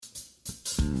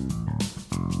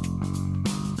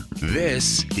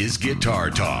This is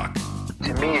Guitar Talk.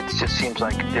 To me, it just seems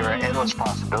like there are endless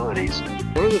possibilities.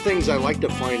 One of the things I like to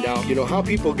find out, how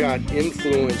people got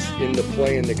influenced into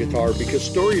playing the guitar, because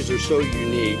stories are so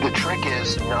unique. The trick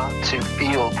is not to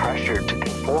feel pressure to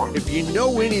conform. If you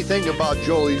know anything about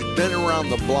Joel, he's been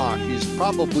around the block. He's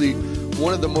probably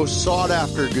one of the most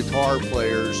sought-after guitar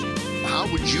players.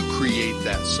 How would you create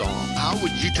that song? How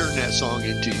would you turn that song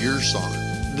into your song?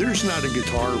 There's not a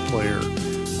guitar player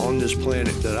on this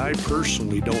planet that I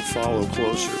personally don't follow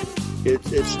closer.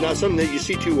 It's not something that you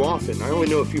see too often. I only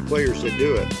know a few players that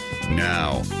do it.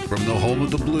 Now, from the home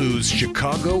of the blues,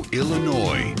 Chicago,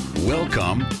 Illinois,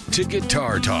 welcome to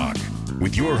Guitar Talk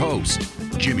with your host,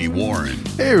 Jimmy Warren.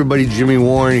 Hey everybody, Jimmy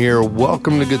Warren here.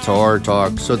 Welcome to Guitar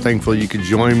Talk. So thankful you could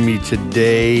join me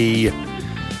today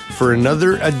for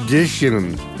another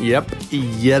edition. Yep,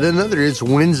 yet another. It's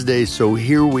Wednesday, so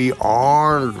here we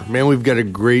are. Man, we've got a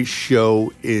great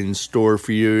show in store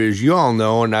for you. As you all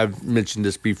know, and I've mentioned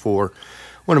this before,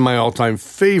 one of my all-time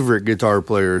favorite guitar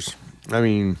players,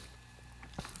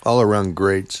 all-around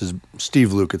greats, is Steve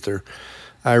Lukather.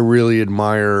 I really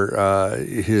admire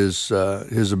his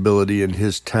ability and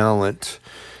his talent,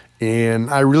 and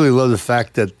I really love the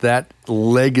fact that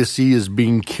legacy is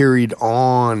being carried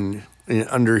on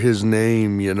under his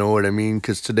name, you know what I mean?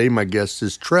 Because today my guest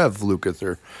is Trev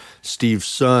Lukather, Steve's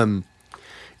son.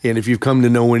 And if you've come to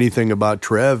know anything about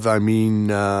Trev,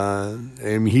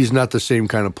 he's not the same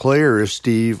kind of player as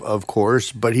Steve, of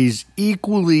course, but he's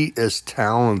equally as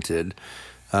talented.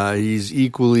 He's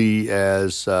equally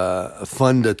as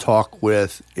fun to talk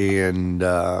with, and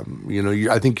I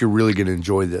think you're really going to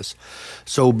enjoy this.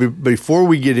 So before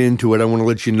we get into it, I want to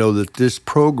let you know that this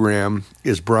program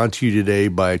is brought to you today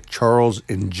by Charles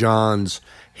and John's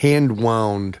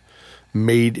hand-wound,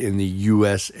 made in the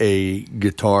USA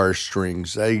guitar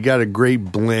strings. You got a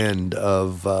great blend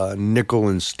of nickel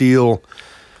and steel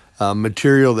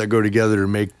material that go together to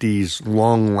make these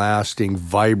long-lasting,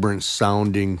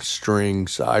 vibrant-sounding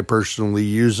strings. I personally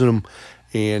use them,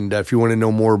 and if you want to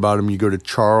know more about them, you go to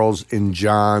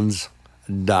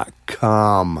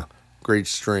charlesandjohns.com. Great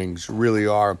strings, really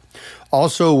are.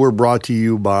 Also, we're brought to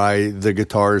you by the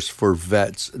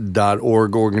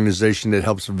GuitarsForVets.org organization that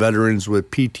helps veterans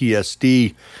with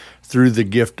PTSD through the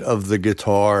gift of the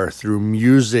guitar, through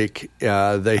music.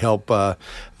 They help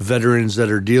veterans that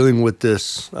are dealing with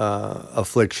this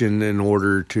affliction in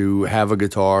order to have a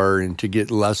guitar and to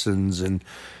get lessons and,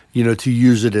 to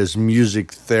use it as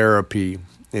music therapy.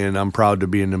 And I'm proud to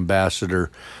be an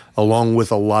ambassador, along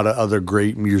with a lot of other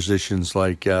great musicians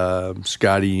like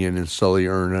Scott Ian and Sully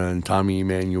Erna and Tommy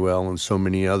Emmanuel and so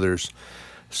many others.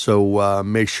 So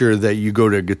make sure that you go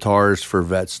to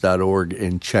GuitarsForVets.org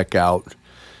and check out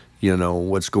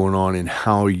what's going on and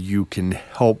how you can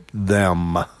help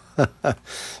them.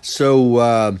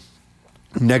 So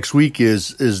next week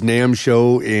is NAMM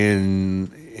show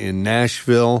in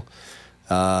Nashville.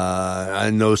 I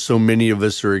know so many of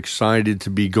us are excited to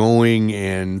be going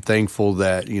and thankful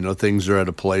that, things are at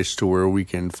a place to where we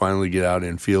can finally get out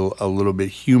and feel a little bit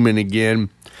human again.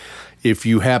 If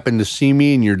you happen to see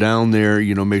me and you're down there,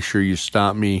 make sure you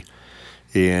stop me.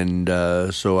 And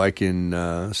so I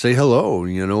can say hello,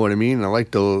 you know what I mean? I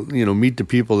like to, meet the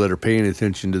people that are paying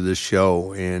attention to this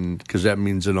show, and because that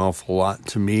means an awful lot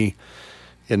to me.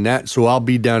 And so I'll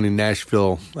be down in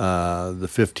Nashville the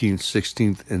 15th,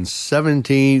 16th, and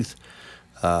 17th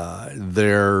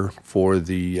there for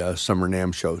the Summer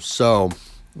NAMM show. So,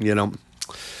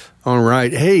 all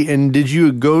right. Hey, and did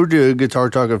you go to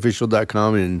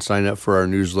GuitarTalkOfficial.com and sign up for our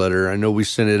newsletter? I know we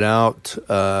sent it out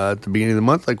at the beginning of the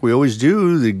month like we always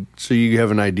do, so you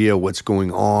have an idea of what's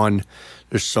going on.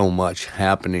 There's so much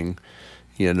happening,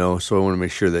 so I want to make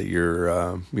sure that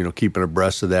you're, keeping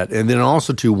abreast of that. And then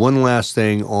also, too, one last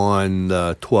thing on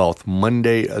the 12th,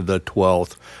 Monday the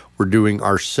 12th, we're doing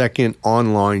our second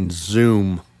online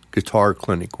Zoom guitar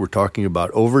clinic. We're talking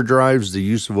about overdrives, the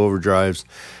use of overdrives,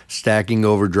 stacking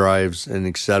overdrives, and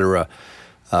etc.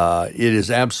 It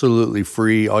is absolutely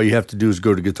free. All you have to do is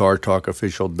go to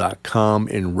GuitarTalkOfficial.com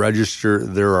and register.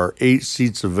 There are 8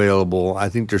 seats available. I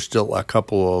think there's still a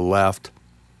couple left.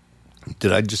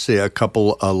 Did I just say a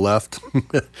couple left?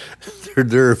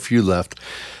 there are a few left.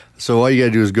 So all you got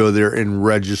to do is go there and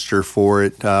register for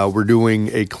it. We're doing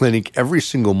a clinic every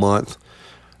single month,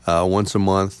 once a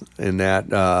month, and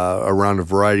that around a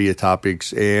variety of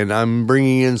topics. And I'm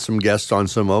bringing in some guests on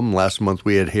some of them. Last month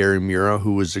we had Harry Mura,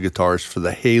 who was the guitarist for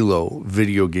the Halo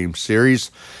video game series.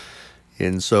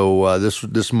 And so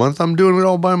this month I'm doing it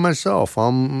all by myself.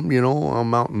 I'm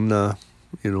out in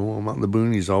I'm out in the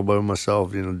boonies all by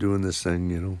myself, doing this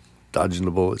thing, dodging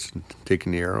the bullets and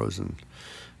taking the arrows and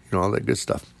all that good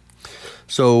stuff.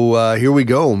 So here we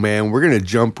go, man. We're going to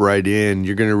jump right in.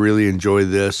 You're going to really enjoy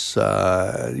this.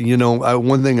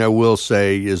 One thing I will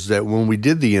say is that when we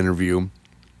did the interview,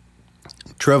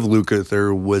 Trev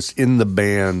Lukather was in the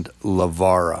band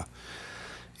Lavara.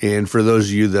 And for those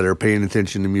of you that are paying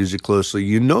attention to music closely,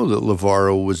 you know that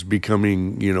Lavara was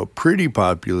becoming, pretty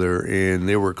popular, and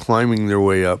they were climbing their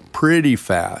way up pretty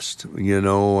fast. They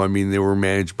were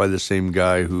managed by the same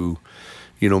guy who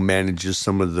manages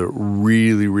some of the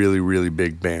really, really, really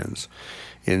big bands.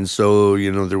 And so,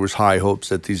 there was high hopes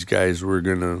that these guys were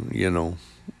going to,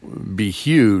 be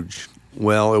huge.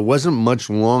 Well, it wasn't much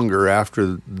longer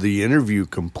after the interview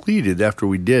completed, after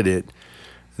we did it,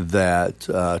 that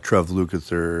Trev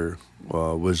Lukather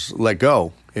was let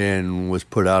go and was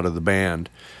put out of the band.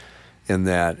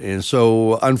 And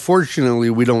so,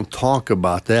 unfortunately, we don't talk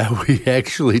about that. We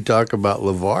actually talk about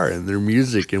Lavara and their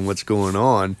music and what's going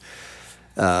on.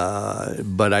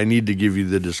 But I need to give you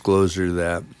the disclosure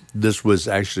that this was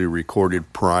actually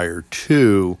recorded prior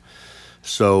to.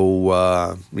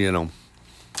 So,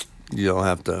 you'll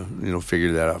have to,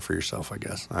 figure that out for yourself, I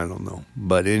guess. I don't know.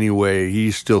 But anyway,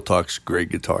 he still talks great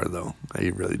guitar, though.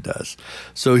 He really does.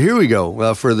 So here we go.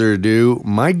 Without further ado,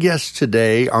 my guest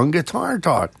today on Guitar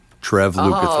Talk, Trev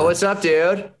Lukather. Oh, what's up,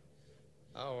 dude?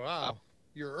 Oh, wow.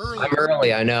 You're early. I'm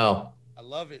early, I know. I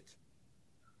love it.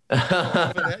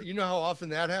 You know how often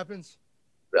that happens?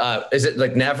 Is it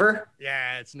like never?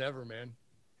 Yeah, it's never, man.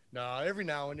 No, every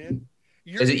now and then.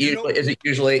 Is it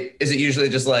usually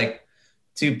just like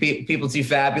people too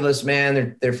fabulous,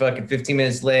 man? They're fucking 15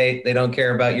 minutes late. They don't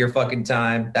care about your fucking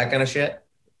time. That kind of shit.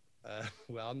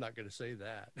 Well, I'm not going to say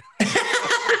that.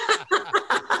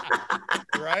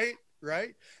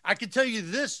 Right. I can tell you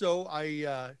this though.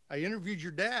 I interviewed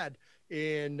your dad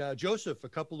and Joseph a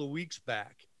couple of weeks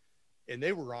back, and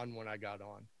they were on when I got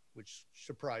on, which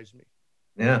surprised me.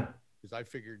 Yeah. Because I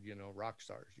figured, rock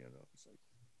stars, it's like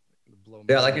blow me.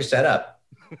 Yeah, I like your setup.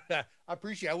 I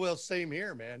appreciate it. Well, same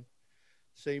here, man.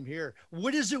 Same here.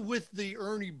 What is it with the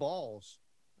Ernie Balls?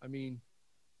 I mean,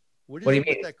 what do you mean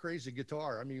with that crazy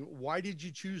guitar? I mean, why did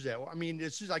you choose that? I mean,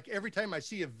 it's just like every time I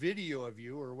see a video of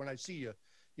you or when I see you,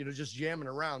 just jamming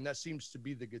around, that seems to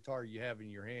be the guitar you have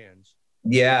in your hands.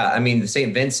 Yeah. I mean, the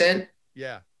St. Vincent.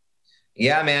 Yeah.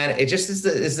 Yeah, man. It just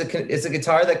is a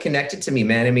guitar that connected to me,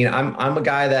 man. I mean, I'm a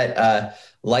guy that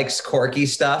likes quirky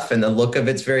stuff, and the look of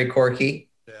it's very quirky.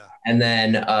 Yeah. And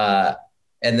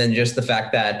then just the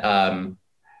fact that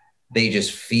they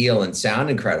just feel and sound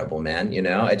incredible, man.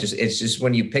 It's just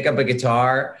when you pick up a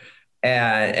guitar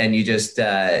and you just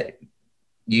have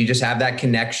that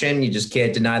connection. You just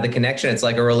can't deny the connection. It's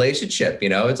like a relationship,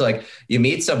 It's like you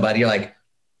meet somebody, you're like,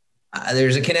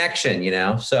 there's a connection,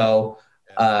 So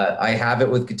I have it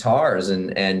with guitars,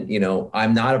 and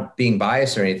I'm not being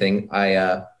biased or anything.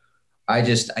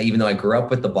 Even though I grew up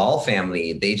with the Ball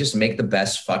family, they just make the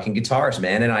best fucking guitars,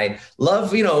 man. And I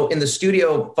love, in the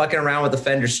studio, fucking around with the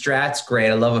Fender Strat's great.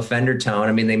 I love a Fender tone.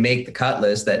 I mean, they make the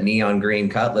Cutlass, that neon green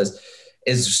Cutlass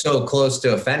is so close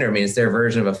to a Fender. I mean, it's their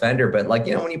version of a Fender, but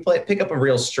when you pick up a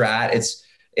real Strat,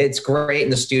 it's great in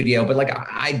the studio, but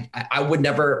I would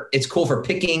never, it's cool for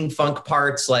picking funk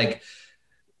parts. Like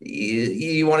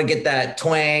you want to get that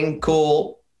twang.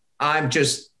 Cool.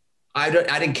 I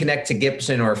didn't connect to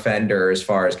Gibson or Fender as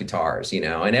far as guitars,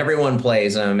 and everyone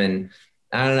plays them. And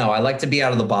I don't know. I like to be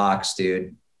out of the box,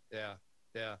 dude. Yeah.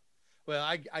 Yeah. Well,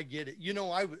 I get it.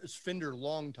 I was Fender a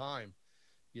long time.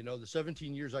 The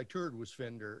 17 years I toured was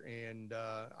Fender, and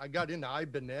I got into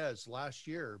Ibanez last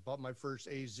year, bought my first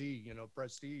AZ,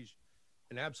 Prestige,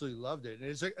 and absolutely loved it. And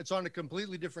it's on a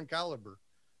completely different caliber.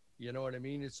 You know what I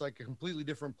mean? It's like a completely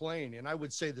different plane. And I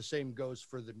would say the same goes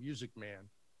for the Music Man.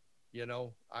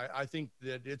 I think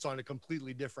that it's on a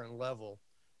completely different level.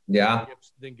 Yeah.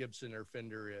 Than Gibson or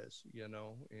Fender is,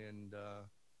 and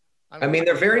I mean,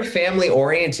 they're very family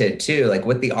oriented too, like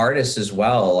with the artists as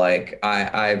well. Like I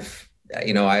have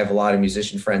a lot of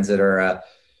musician friends that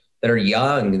are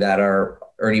young, that are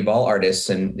Ernie Ball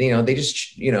artists, and they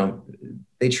just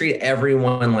they treat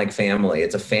everyone like family.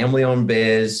 It's a family owned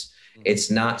biz.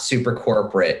 It's not super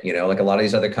corporate, like a lot of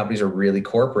these other companies are really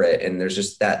corporate, and there's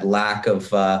just that lack of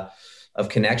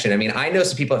connection. I mean, I know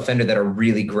some people at Fender that are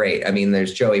really great. I mean,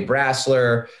 there's Joey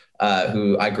Brassler,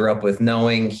 who I grew up with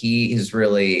knowing. He is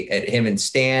really, him and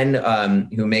Stan,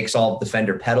 who makes all of the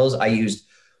Fender pedals. I used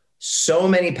so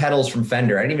many pedals from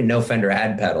Fender. I didn't even know Fender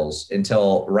had pedals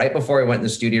until right before I went in the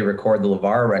studio to record the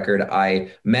Lavara record.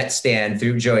 I met Stan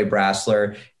through Joey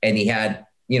Brassler, and he had,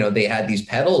 they had these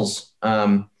pedals.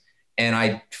 And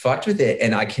I fucked with it,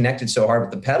 and I connected so hard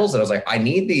with the pedals that I was like, I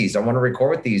need these. I want to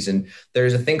record with these. And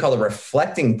there's a thing called a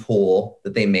reflecting pool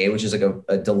that they made, which is like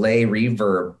a delay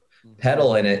reverb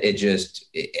pedal, and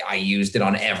I used it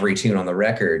on every tune on the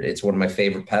record. It's one of my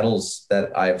favorite pedals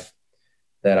that I've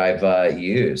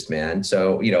used, man.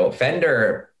 So, you know,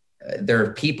 Fender, there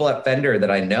are people at Fender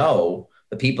that I know,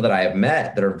 the people that I have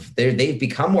met that they've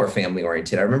become more family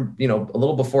oriented. I remember, you know, a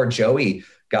little before Joey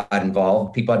got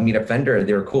involved, people I'd meet at Fender,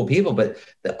 they were cool people, but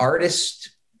the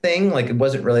artist thing, like, it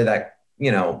wasn't really that,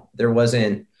 you know, there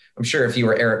wasn't, I'm sure if you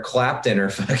were Eric Clapton or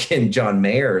fucking John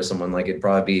Mayer or someone, like, it'd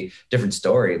probably be a different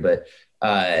story. But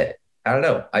I don't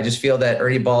know. I just feel that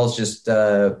Ernie Ball's just,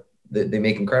 they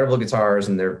make incredible guitars,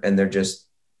 and they're just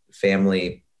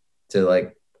family to,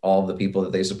 like, all the people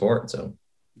that they support. So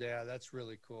yeah, that's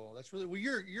really cool. That's really, well,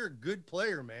 you're a good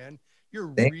player, man.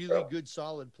 You're a Thanks, really bro. good,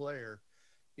 solid player.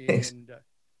 Thanks.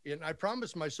 And I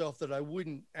promised myself that I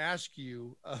wouldn't ask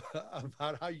you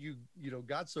about how you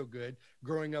got so good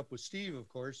growing up with Steve, of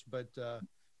course, but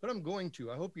I'm going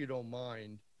to. I hope you don't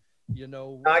mind. You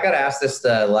know, I got asked this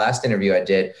the last interview I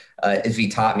did, if he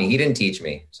taught me. He didn't teach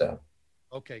me. So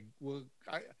okay, well,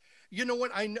 you know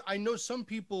what? I know some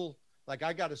people, like,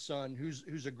 I got a son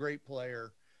who's a great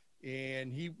player,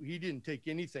 and he didn't take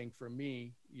anything from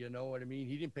me. You know what I mean?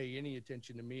 He didn't pay any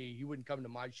attention to me. He wouldn't come to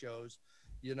my shows,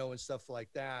 you know, and stuff like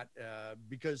that,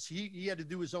 because he had to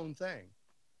do his own thing,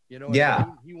 you know. Yeah.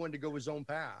 He wanted to go his own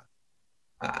path.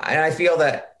 And I feel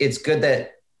that it's good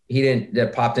that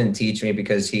that Pop didn't teach me,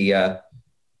 because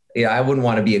I wouldn't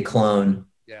want to be a clone,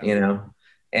 Yeah. you know.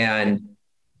 And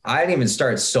I didn't even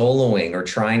start soloing or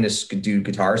trying to do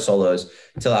guitar solos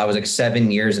until I was like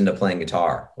 7 years into playing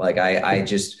guitar. Like I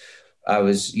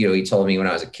was, you know, he told me when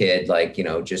I was a kid, like, you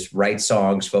know, just write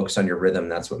songs, focus on your rhythm.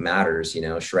 That's what matters. You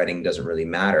know, shredding doesn't really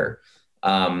matter.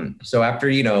 So after,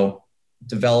 you know,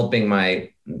 developing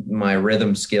my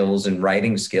rhythm skills and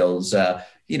writing skills,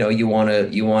 you know, you want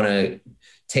to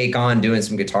take on doing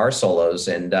some guitar solos.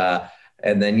 And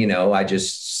then, you know, I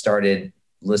just started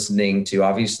listening to,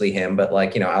 obviously, him, but,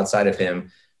 like, you know, outside of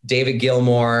him, David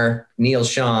Gilmour, Neil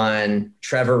Schon,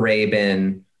 Trevor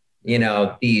Rabin, you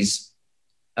know, these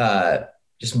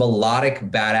just melodic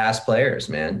badass players,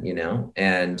 man, you know.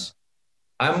 And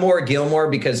I'm more Gilmour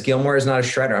because Gilmour is not a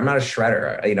shredder. I'm not a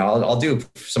shredder. You know, I'll do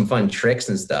some fun tricks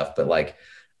and stuff, but, like,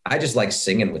 I just like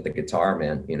singing with the guitar,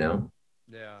 man, you know?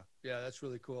 Yeah, that's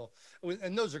really cool.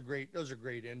 And those are great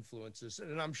influences.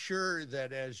 And I'm sure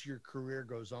that as your career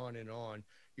goes on and on,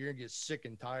 you're gonna get sick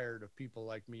and tired of people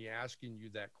like me asking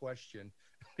you that question.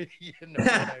 You know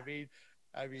what I mean?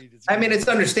 It's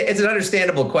an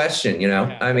understandable question, you know.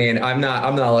 Yeah. I mean, I'm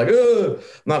not like, oh, I'm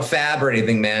not fab or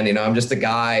anything, man. You know, I'm just a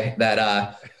guy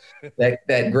that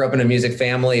that grew up in a music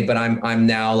family, but I'm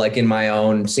now, like, in my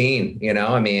own scene, you know.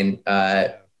 I mean,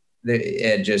 I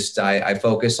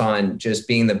focus on just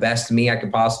being the best me I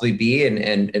could possibly be,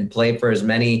 and play for as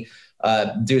many,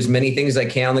 do as many things as I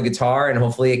can on the guitar, and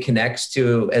hopefully it connects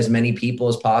to as many people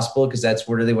as possible, because that's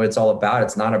really what it's all about.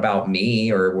 It's not about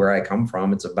me or where I come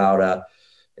from. It's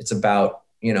about,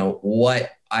 you know,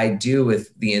 what I do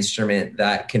with the instrument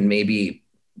that can maybe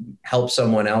help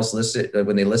someone else listen.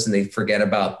 When they listen, they forget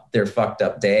about their fucked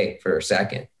up day for a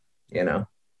second, you know.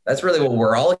 That's really what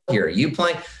we're all here. You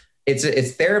playing,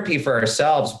 it's therapy for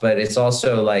ourselves, but it's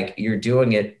also, like, you're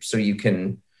doing it so you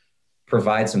can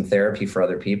provide some therapy for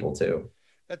other people too.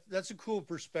 That's a cool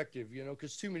perspective, you know,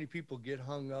 because too many people get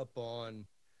hung up on,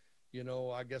 you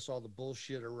know, I guess all the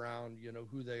bullshit around, you know,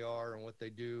 who they are and what they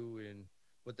do and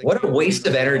what a waste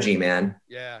of energy, man.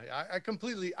 Yeah, I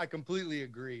completely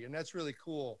agree, and that's really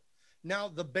cool. Now,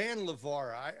 the band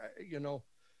LeVar, you know,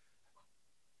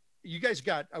 you guys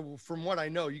got, from what I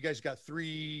know, you guys got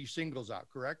 3 singles out,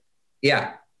 correct?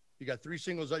 Yeah. You got 3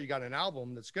 singles out. You got an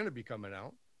album that's going to be coming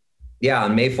out. Yeah,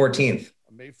 on May 14th.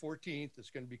 On May 14th,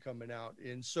 it's going to be coming out.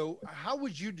 And so, how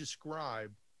would you describe,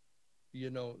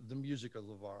 you know, the music of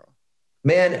LeVar?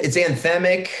 Man, it's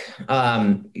anthemic.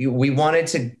 We wanted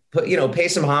to pay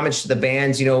some homage to the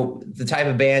bands, you know, the type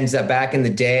of bands that back in the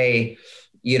day,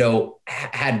 you know,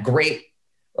 had great,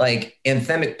 like,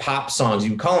 anthemic pop songs. You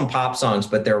can call them pop songs,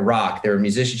 but they're rock. They're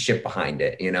musicianship behind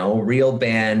it, you know, real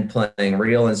band playing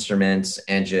real instruments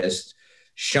and just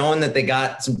showing that they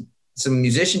got some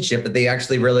musicianship, that they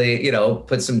actually really, you know,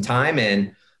 put some time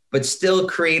in, but still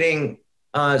creating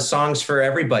songs for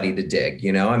everybody to dig,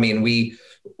 you know. I mean, we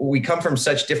come from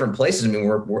such different places. I mean,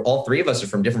 we're all 3 of us are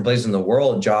from different places in the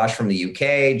world. Josh from the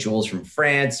UK, Jules from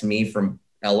France, me from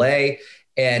LA,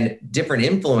 and different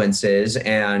influences.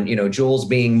 And, you know, Jules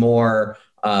being more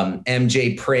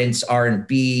MJ, Prince,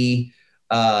 R&B,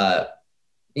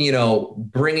 you know,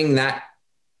 bringing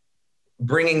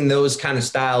those kind of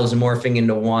styles and morphing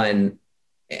into one.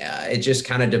 It just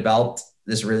kind of developed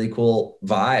this really cool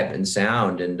vibe and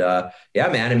sound. And yeah,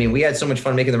 man, I mean, we had so much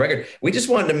fun making the record. We just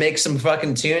wanted to make some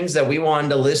fucking tunes that we wanted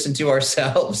to listen to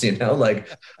ourselves, you know, like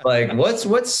what,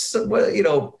 you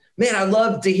know, man, I'd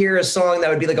love to hear a song that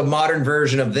would be like a modern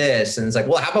version of this. And it's like,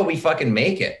 well, how about we fucking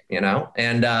make it, you know?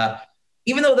 And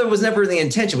even though there was never the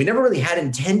intention, we never really had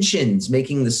intentions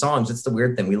making the songs. That's the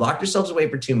weird thing. We locked ourselves away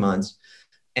for 2 months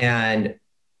and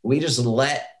we just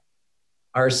let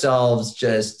ourselves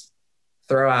just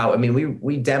throw out. I mean,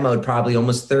 we demoed probably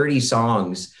almost 30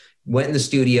 songs, went in the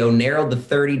studio, narrowed the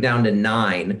 30 down to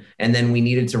 9. And then we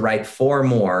needed to write 4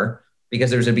 more because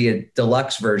there's going to be a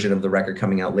deluxe version of the record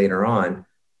coming out later on.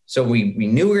 So we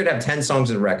knew we were going to have 10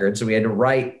 songs in the record. So we had to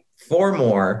write 4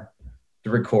 more to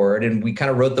record. And we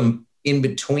kind of wrote them in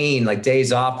between, like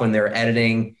days off when they're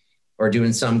editing or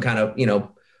doing some kind of, you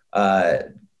know,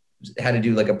 had to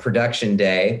do like a production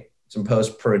day, some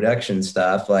post-production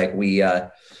stuff. Like we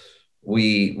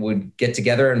would get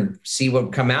together and see what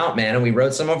would come out, man. And we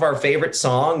wrote some of our favorite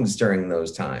songs during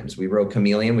those times. We wrote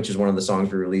Chameleon, which is one of the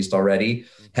songs we released already.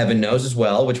 Heaven Knows as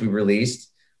well, which we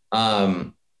released. Yeah,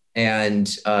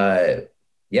 most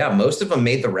of them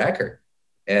made the record.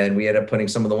 And we ended up putting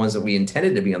some of the ones that we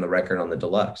intended to be on the record on the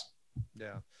deluxe.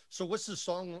 Yeah. So what's the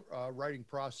song writing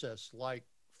process like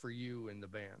for you and the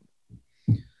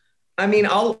band? I mean,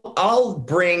 I'll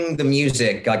bring the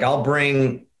music. Like I'll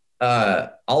really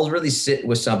sit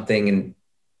with something and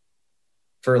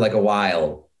for like a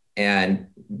while and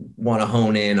want to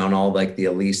hone in on all like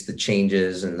at least the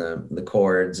changes and the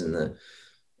chords and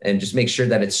just make sure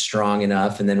that it's strong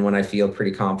enough. And then when I feel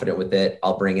pretty confident with it,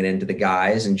 I'll bring it into the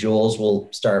guys, and Jules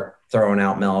will start throwing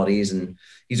out melodies, and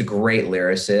he's a great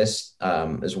lyricist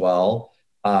as well.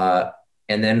 And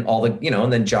then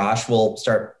and then Josh will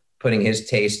start putting his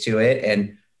taste to it.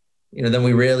 And, you know, then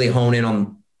we really hone in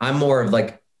on, I'm more of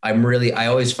like, I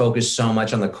always focus so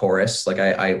much on the chorus. Like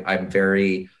I'm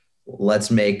very,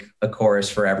 let's make a chorus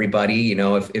for everybody. You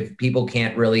know, if people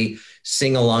can't really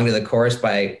sing along to the chorus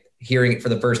by hearing it for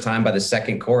the first time by the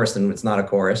second chorus, then it's not a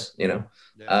chorus, you know?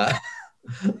 Yeah.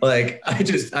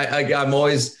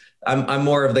 I'm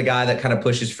more of the guy that kind of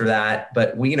pushes for that,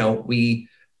 but we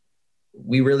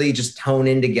really just hone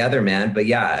in together, man. But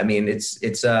yeah, I mean, it's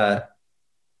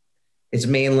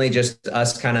mainly just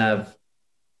us kind of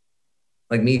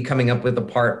like me coming up with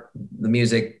the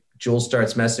music. Jules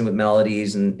starts messing with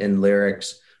melodies and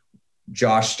lyrics.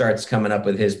 Josh starts coming up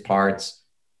with his parts.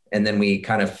 And then we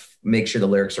kind of make sure the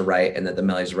lyrics are right and that the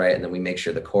melody's right. And then we make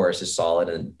sure the chorus is solid,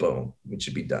 and boom, it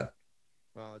should be done.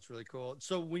 Wow, that's really cool.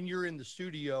 So when you're in the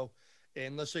studio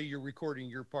and let's say you're recording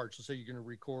your parts, let's say you're going to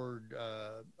record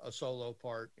a solo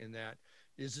part in that,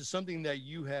 is it something that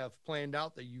you have planned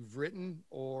out that you've written,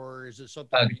 or is it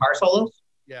something guitar solos?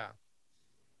 Yeah.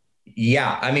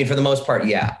 Yeah. I mean, for the most part,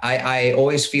 yeah. I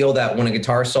always feel that when a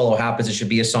guitar solo happens, it should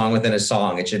be a song within a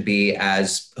song. It should be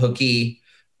as hooky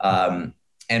and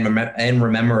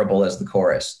memorable as the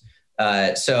chorus.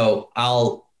 So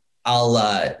I'll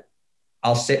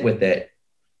sit with it.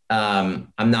 I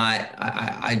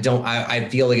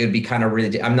feel like it'd be kind of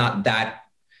really, I'm not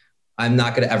going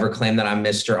to ever claim that I'm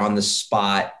Mr. on the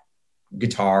spot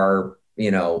guitar.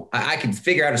 You know, I can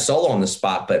figure out a solo on the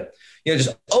spot, but you know,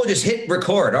 just hit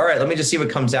record. All right, let me just see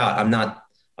what comes out. I'm not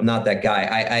that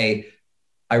guy.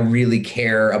 I really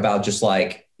care about just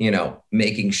like, you know,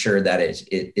 making sure that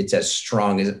it's as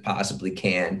strong as it possibly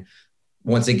can.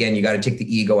 Once again, you got to take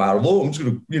the ego out of, I'm just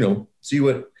going to, you know, see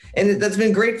what, and that's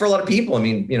been great for a lot of people. I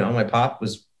mean, you know, my pop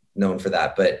was known for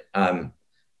that, but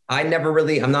I never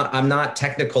really, I'm not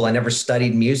technical. I never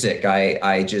studied music.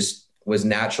 I just was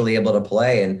naturally able to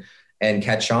play and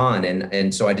catch on.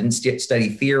 And so I didn't study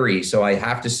theory. So I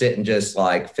have to sit and just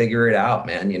like figure it out,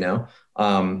 man, you know?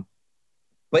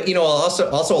 But you know,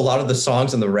 also a lot of the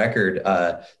songs on the record,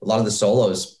 a lot of the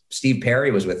solos, Steve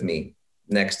Perry was with me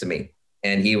next to me,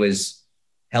 and he was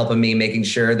helping me, making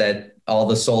sure that all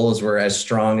the solos were as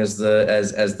strong as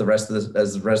the rest of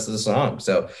the song.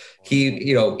 So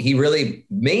he really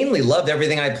mainly loved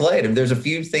everything I played. And there's a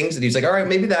few things that he's like, all right,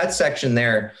 maybe that section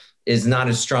there is not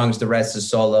as strong as the rest of the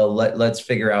solo. Let's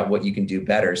figure out what you can do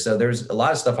better. So there's a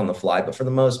lot of stuff on the fly, but for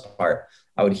the most part,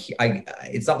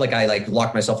 it's not like I like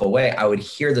locked myself away. I would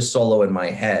hear the solo in my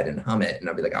head and hum it, and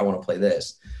I'd be like, I want to play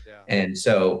this. Yeah. And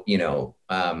so, you know,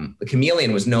 the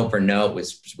Chameleon was note for note with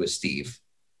Steve.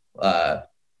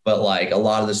 But like a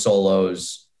lot of the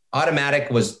solos,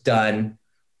 Automatic was done.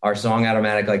 Our song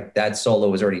Automatic, like that solo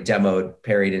was already demoed.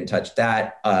 Perry didn't touch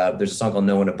that. There's a song called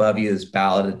No One Above You, this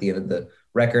ballad at the end of the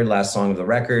record, last song of the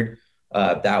record.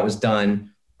 That was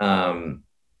done.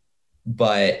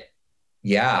 But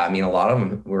Yeah, I mean, a lot of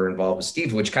them were involved with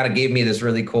Steve, which kind of gave me this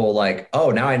really cool, like, oh,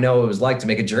 now I know what it was like to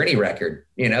make a Journey record,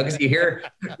 because you hear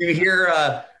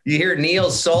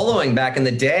Neil soloing back in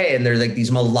the day, and there's like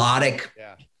these melodic,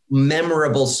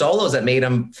 memorable solos that made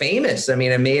him famous. I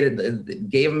mean, it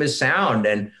gave him his sound,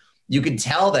 and you could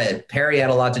tell that Perry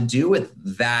had a lot to do with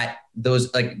that.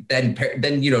 Those like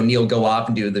then Neil go off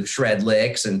and do the shred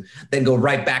licks, and then go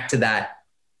right back to that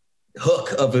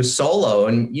hook of a solo,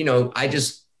 and I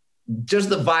just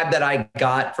the vibe that I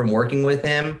got from working with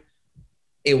him,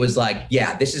 it was like,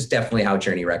 yeah, this is definitely how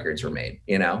Journey records were made,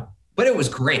 but it was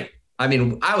great. I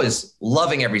mean, I was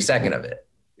loving every second of it.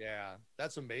 Yeah,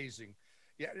 that's amazing.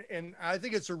 Yeah. And I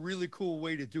think it's a really cool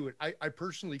way to do it. I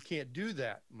personally can't do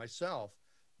that myself,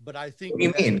 but I think what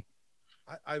do you mean?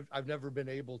 I've never been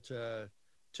able to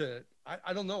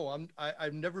I don't know.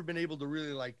 I've never been able to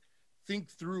really like think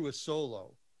through a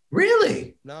solo.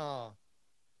 Really? No.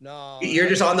 You're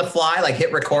just on the fly, like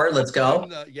hit record, let's go.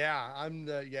 I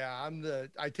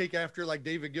take after like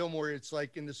David Gilmour. It's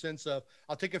like in the sense of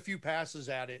I'll take a few passes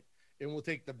at it and we'll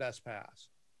take the best pass.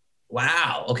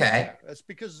 Wow. Okay. Yeah, that's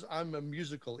because I'm a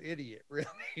musical idiot, really.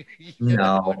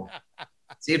 No.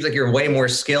 Seems like you're way more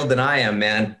skilled than I am,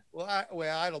 man. Well,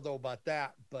 I don't know about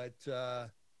that, but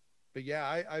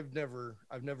yeah, I've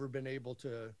never been able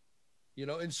to,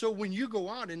 and so when you go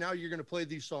out and now you're going to play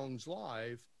these songs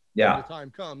live, when the time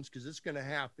comes, because it's going to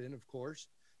happen, of course.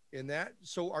 And that,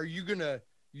 so are you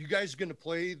guys going to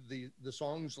play the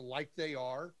songs like they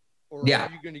are, or are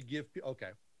you going to give? Okay.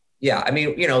 Yeah. I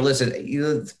mean,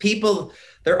 listen, people,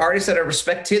 they're artists that I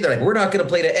respect too. They're like, we're not going to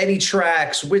play to any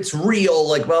tracks. It's real.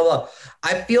 Like, blah, blah.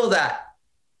 I feel that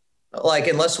like,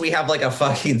 unless we have like a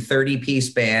fucking 30-piece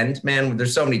band, man,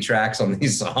 there's so many tracks on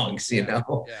these songs,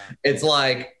 it's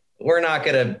like, we're not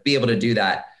going to be able to do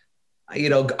that.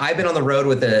 I've been on the road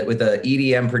with a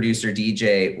EDM producer,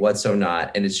 DJ, What's So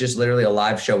Not. And it's just literally a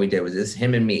live show we did with this,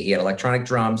 him and me. He had electronic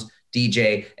drums,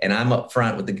 DJ, and I'm up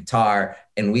front with the guitar.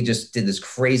 And we just did this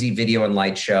crazy video and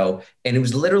light show. And it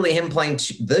was literally him playing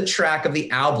the track of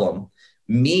the album.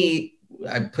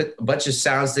 I put a bunch of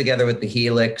sounds together with the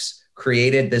Helix,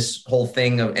 created this whole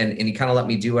thing and he kind of let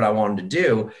me do what I wanted to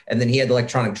do. And then he had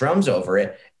electronic drums over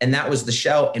it. And that was the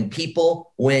show. And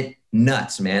people went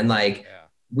nuts, man. Like,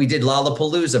 we did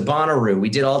Lollapalooza, Bonnaroo. We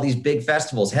did all these big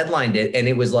festivals, headlined it. And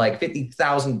it was like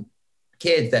 50,000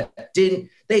 kids that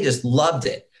they just loved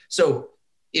it. So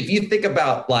if you think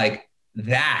about like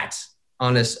that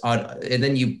and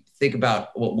then you think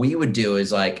about what we would do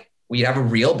is like, we'd have a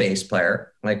real bass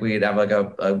player. Like we'd have like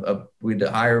we'd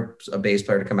hire a bass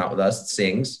player to come out with us that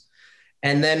sings.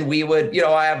 And then we would,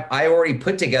 I already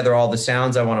put together all the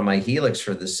sounds I want on my Helix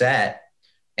for the set.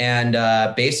 And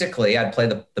basically I'd play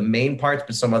the main parts,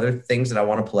 but some other things that I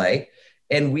want to play.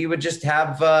 And we would just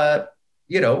have,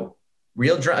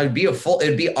 real drum.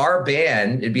 It'd be our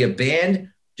band. It'd be a band,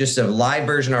 just a live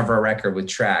version of our record with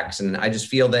tracks. And I just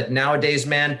feel that nowadays,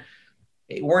 man,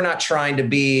 we're not trying to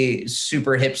be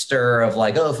super hipster of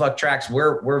like, oh, fuck tracks.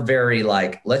 We're very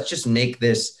like, let's just make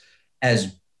this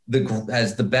as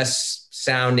the best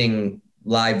sounding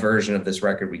live version of this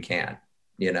record we can,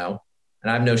 And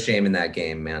I have no shame in that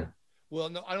game, man. Well,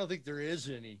 no, I don't think there is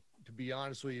any, to be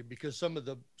honest with you, because some of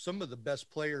the best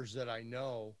players that I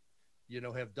know,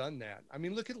 have done that. I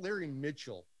mean, look at Larry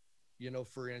Mitchell,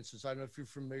 for instance. I don't know if you're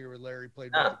familiar with Larry.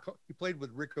 He played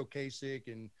with Rick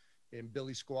Ocasek and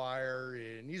Billy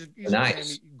Squier, and he's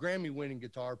nice. a Grammy-winning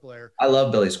guitar player. I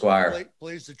love Billy Squier.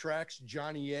 Plays the tracks.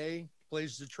 Johnny A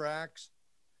plays the tracks.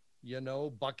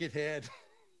 Buckethead.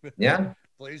 Yeah.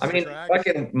 Tracks.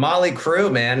 Fucking Molly Crew,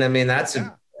 man. I mean, that's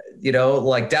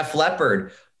like Def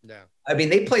Leppard. Yeah. I mean,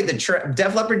 they played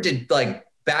Def Leppard did like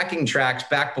backing tracks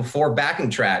back before backing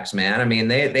tracks, man. I mean,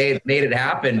 they made it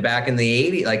happen back in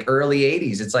the 80s, like early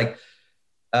 80s. It's like,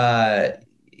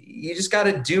 you just got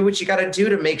to do what you got to do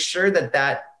to make sure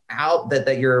that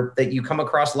you come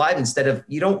across live instead of,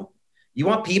 you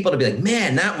want people to be like,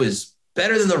 man, that was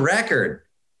better than the record.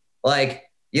 Like,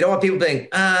 you don't want people being,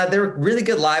 they're really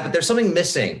good live, but there's something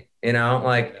missing, we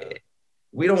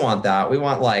don't want that. We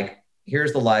want like,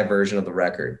 here's the live version of the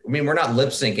record. I mean, we're not lip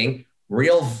syncing,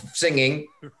 real singing,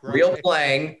 real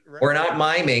playing. Right. We're not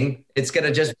miming. It's going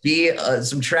to just be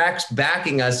some tracks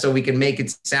backing us so we can make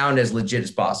it sound as legit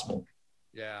as possible.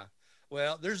 Yeah.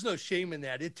 Well, there's no shame in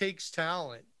that. It takes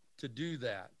talent to do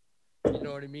that. You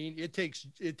know what I mean? It takes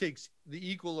the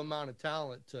equal amount of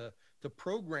talent to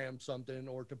program something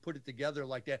or to put it together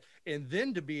like that, and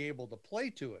then to be able to play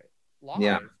to it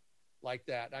live like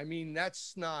that. I mean,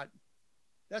 that's not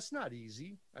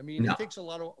easy. I mean, It takes a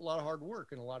lot of hard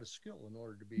work and a lot of skill in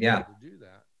order to be able to do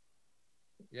that.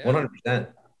 Yeah. 100%.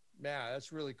 Yeah,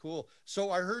 that's really cool.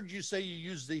 So I heard you say you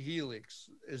use the Helix.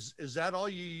 Is that all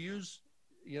you use?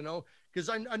 You know, because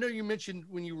I know you mentioned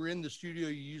when you were in the studio,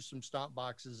 you used some stomp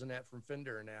boxes and that from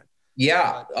Fender and that.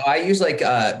 Yeah, I use like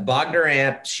Bogner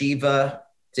amp, Shiva.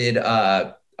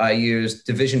 I used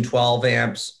Division 12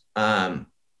 amps. So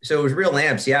it was real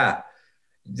amps. Yeah.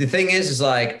 The thing is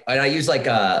like, and I use like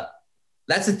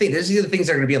that's the thing. These are the things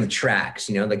that are going to be on the tracks.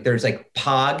 You know, like there's like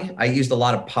Pog. I used a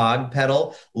lot of Pog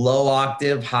pedal, low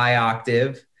octave, high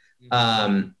octave,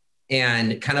 and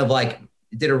kind of like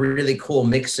did a really cool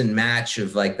mix and match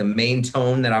of like the main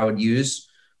tone that I would use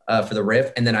for the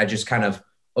riff, and then I just kind of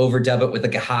overdub it with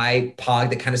like a high Pog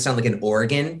that kind of sound like an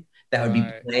organ that would be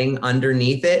playing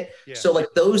underneath it. Yeah. So like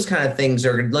those kind of things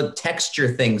are like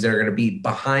texture things that are going to be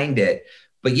behind it.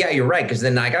 But yeah, you're right. Cause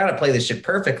then I got to play this shit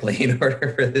perfectly in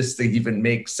order for this to even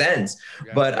make sense.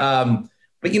 Okay.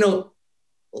 But you know,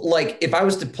 like if I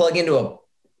was to plug into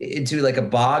like a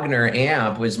Bogner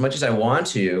amp, as much as I want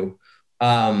to,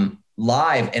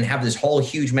 live and have this whole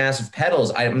huge massive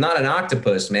pedals, I'm not an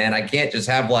octopus, man. I can't just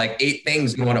have like 8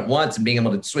 things going at once and being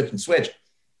able to switch.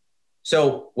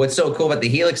 So what's so cool about the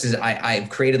Helix is I've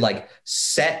created like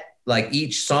like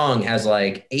each song has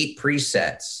like 8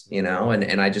 presets, you know,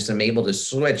 and I just am able to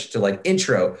switch to like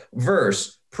intro,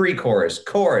 verse, pre-chorus,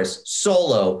 chorus,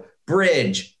 solo,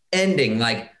 bridge, ending,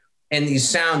 like, and these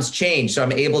sounds change. So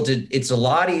I'm able to, it's a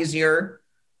lot easier,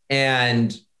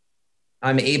 and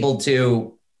I'm able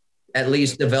to at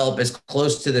least develop as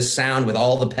close to the sound with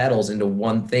all the pedals into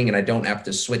one thing. And I don't have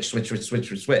to switch.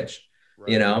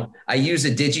 Right. You know, I use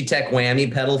a Digitech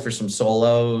whammy pedal for some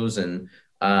solos and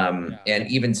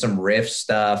even some riff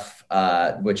stuff,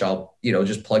 which I'll, you know,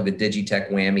 just plug the Digitech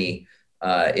whammy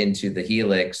into the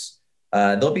Helix.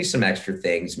 There'll be some extra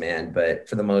things, man, but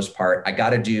for the most part, I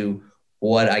got to do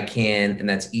what I can, and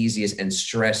that's easiest and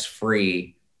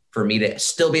stress-free for me to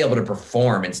still be able to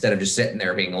perform instead of just sitting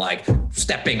there being like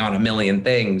stepping on a million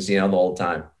things, you know, the whole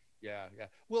time. Yeah.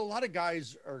 Well, a lot of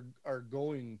guys are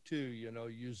going to, you know,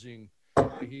 using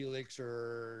the Helix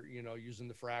or, you know, using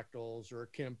the Fractals or a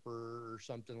Kemper or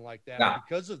something like that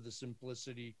because of the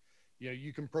simplicity. You know,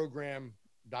 you can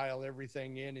dial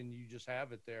everything in and you just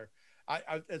have it there.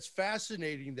 It's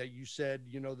fascinating that you said,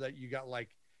 you know, that you got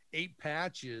like 8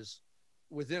 patches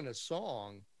within a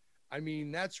song. I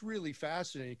mean, that's really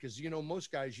fascinating because, you know,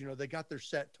 most guys, you know, they got their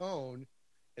set tone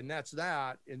and that's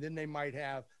that. And then they might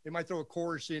throw a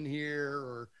chorus in here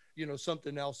or, you know,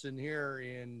 something else in here.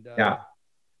 And,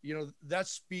 you know, that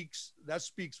speaks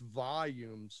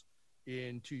volumes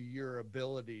into your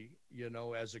ability, you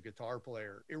know, as a guitar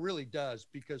player. It really does,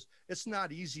 because it's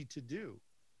not easy to do.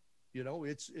 You know,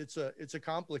 it's a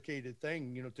complicated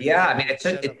thing, you know. I mean,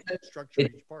 it structure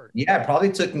each part. Yeah, it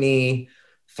probably took me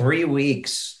 3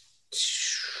 weeks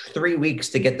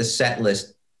to get the set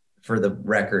list for the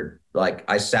record. Like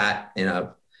I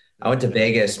went to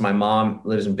Vegas. My mom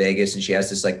lives in Vegas and she has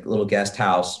this like little guest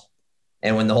house.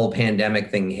 And when the whole pandemic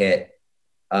thing hit,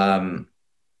 you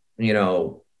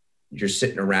know, you're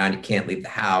sitting around, you can't leave the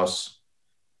house.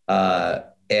 And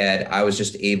I was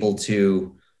just able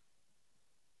to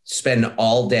spend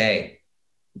all day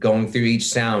going through each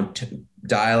sound,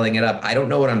 dialing it up. I don't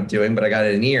know what I'm doing, but I got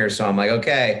it in ear. So I'm like,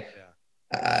 okay,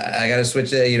 I got to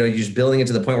switch it. You know, you're just building it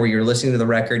to the point where you're listening to the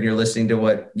record, you're listening to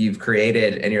what you've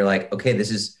created, and you're like, okay,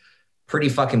 this is pretty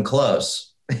fucking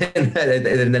close. And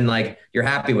then like, you're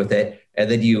happy with it. And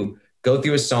then you go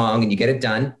through a song and you get it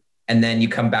done. And then you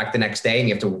come back the next day and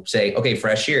you have to say, okay,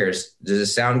 fresh ears, does it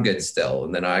sound good still?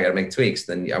 And then I got to make tweaks.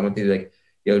 Then I went through like,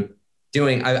 you know,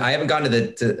 I haven't gone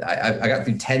I got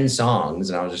through 10 songs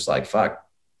and I was just like, fuck,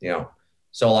 you know?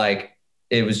 So like,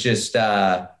 it was just,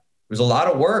 it was a lot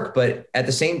of work, but at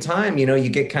the same time, you know, you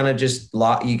get kind of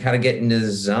you kind of get into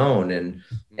the zone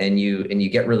and you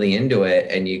get really into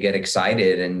it and you get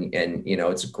excited and, you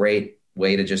know, it's a great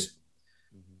way to just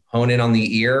hone in on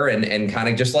the ear and kind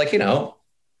of just like, you know,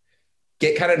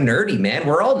 get kind of nerdy, man.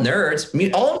 We're all nerds. I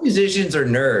mean, all musicians are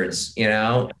nerds, you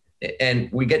know, and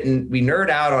we nerd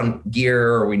out on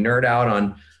gear, or we nerd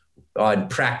out on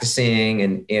practicing,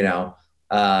 and, you know,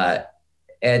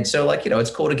 and so like, you know, it's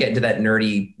cool to get into that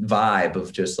nerdy vibe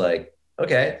of just like,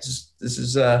 okay, this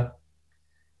is, and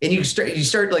you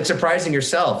start like surprising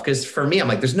yourself. Cause for me, I'm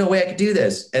like, there's no way I could do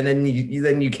this. And then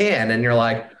you can, and you're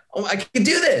like, oh, I can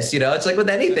do this. You know, it's like with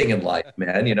anything in life,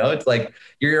 man, you know, it's like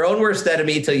you're your own worst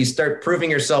enemy till you start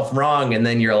proving yourself wrong. And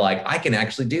then you're like, I can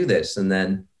actually do this. And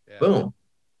then boom.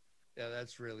 Yeah.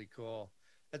 That's really cool.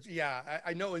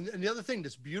 I know. And the other thing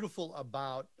that's beautiful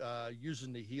about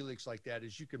using the Helix like that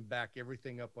is you can back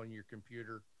everything up on your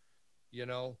computer, you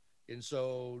know, And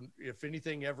so if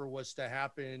anything ever was to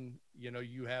happen, you know,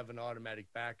 you have an automatic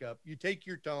backup. You take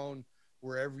your tone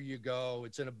wherever you go.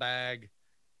 It's in a bag,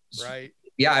 right?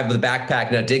 Yeah, I have the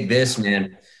backpack. Now dig this,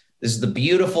 man. This is the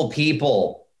beautiful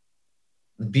people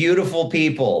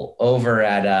over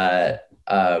at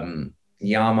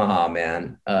Yamaha,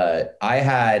 man. I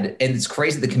had, and it's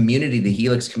crazy, the community, the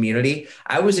Helix community.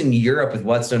 I was in Europe with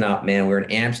What's So Not, man. We were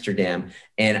in Amsterdam,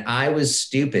 and I was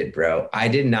stupid, bro. I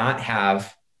did not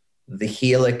have the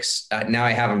Helix. Now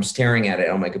I have, I'm staring at it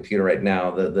on my computer right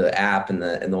now, the app and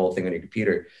the whole thing on your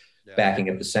computer, backing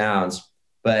up the sounds.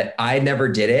 But I never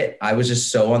did it. I was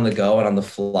just so on the go and on the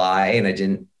fly, and I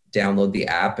didn't download the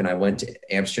app. And I went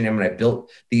to Amsterdam and I built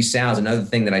these sounds. Another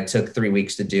thing that I took 3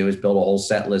 weeks to do is build a whole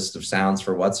set list of sounds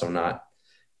for What's So Not.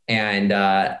 And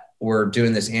we're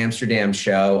doing this Amsterdam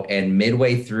show, and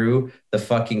midway through the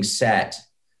fucking set,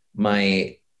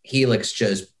 my Helix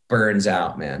just burns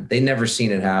out, man. They never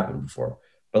seen it happen before,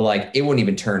 but like it wouldn't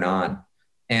even turn on.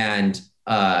 And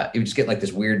it would just get like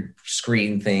this weird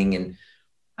screen thing. And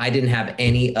I didn't have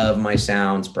any of my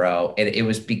sounds, bro. And it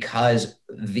was because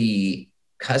the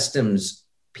customs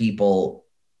people,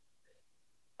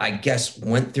 I guess,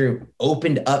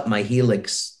 opened up my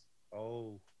Helix.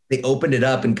 Oh, they opened it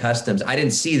up in customs. I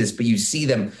didn't see this, but you see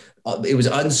them. It was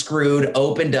unscrewed,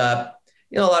 opened up.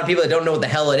 You know, a lot of people that don't know what the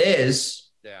hell it is.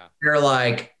 Yeah. They're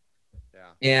like,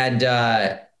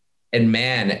 yeah. And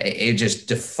man, it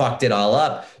just fucked it all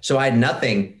up. So I had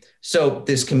nothing. So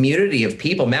this community of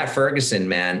people, Matt Ferguson,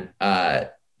 man,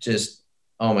 just,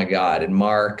 oh my God. And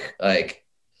Mark, like,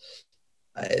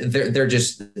 they're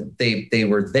just, they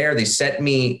were there. They sent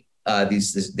me they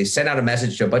sent out a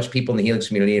message to a bunch of people in the Helix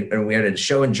community, and we had a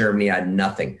show in Germany. I had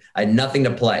nothing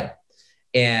to play.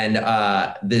 And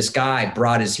this guy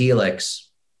brought his Helix,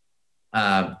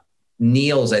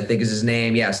 Niels, I think is his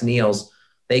name. Yes. Niels.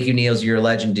 Thank you, Niels. You're a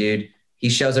legend, dude. He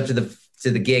shows up to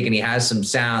the gig and he has some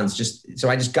sounds. So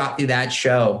I just got through that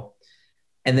show.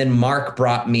 And then Mark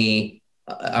brought me,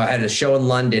 I had a show in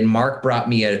London. Mark brought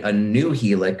me a new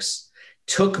Helix,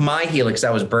 took my Helix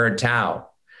that was burnt out.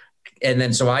 And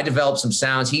then, so I developed some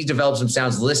sounds. He developed some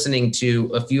sounds listening to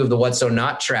a few of the What's So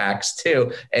Not tracks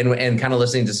too. And kind of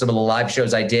listening to some of the live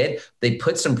shows I did. They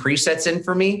put some presets in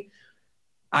for me.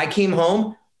 I came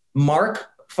home. Mark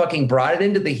fucking brought it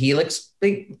into the Helix.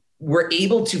 They were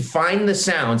able to find the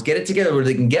sounds, get it together where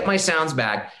they can get my sounds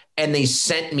back. And they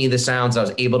sent me the sounds. I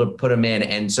was able to put them in.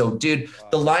 And so, dude,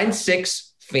 the Line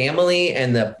 6 family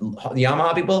and the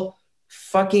Yamaha people,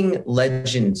 fucking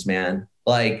legends, man.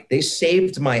 Like, they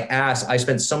saved my ass. I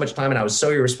spent so much time and I was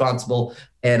so irresponsible.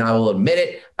 And I will admit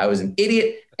it, I was an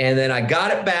idiot. And then I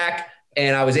got it back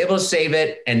and I was able to save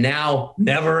it. And now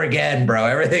never again, bro.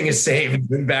 Everything is saved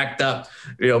and backed up,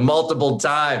 multiple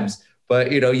times.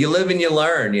 But, you live and you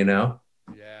learn,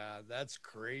 Yeah, that's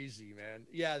crazy, man.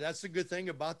 Yeah, that's the good thing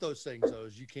about those things, though,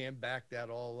 is you can back that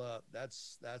all up.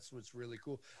 That's what's really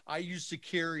cool. I used to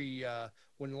carry,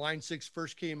 when Line 6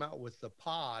 first came out with the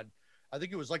pod, I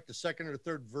think it was like the second or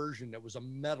third version that was a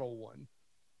metal one.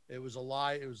 It was a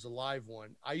live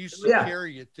one. I used to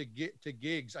carry it to get to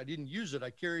gigs. I didn't use it.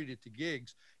 I carried it to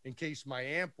gigs in case my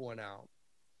amp went out.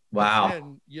 Wow.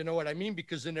 And you know what I mean?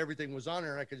 Because then everything was on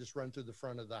there and I could just run through the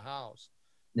front of the house.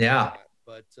 Yeah.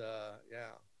 But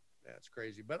that's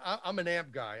crazy. But I'm an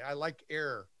amp guy. I like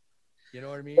air. You know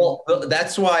what I mean? Well,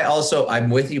 that's why also I'm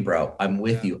with you, bro. I'm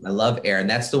with you. I love air. And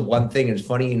that's the one thing. It's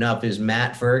funny enough is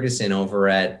Matt Ferguson over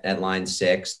at Line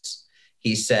 6.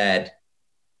 He said,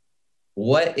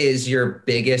 what is your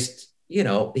biggest,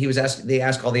 they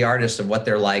ask all the artists of what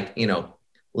they're like,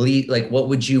 like, what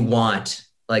would you want?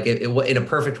 Like in a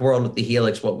perfect world with the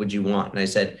Helix, what would you want? And I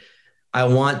said, I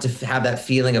want to have that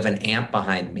feeling of an amp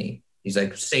behind me. He's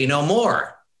like, say no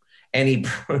more. And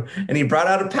he brought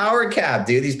out a power cab,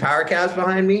 dude. These power cabs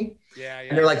behind me. Yeah.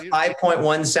 And they're like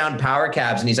 5.1 sound power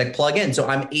cabs. And he's like, plug in. So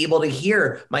I'm able to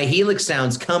hear my Helix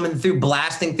sounds coming through,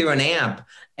 blasting through an amp.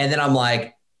 And then I'm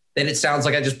like, then it sounds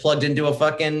like I just plugged into a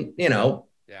fucking,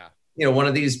 one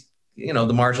of these,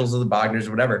 the Marshalls or the Bogners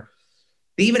or whatever.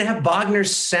 They even have Bogner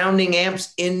sounding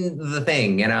amps in the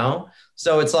thing,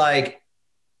 So it's like,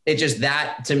 it just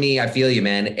that to me, I feel you,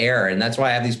 man, air. And that's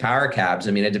why I have these power cabs.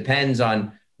 I mean, it depends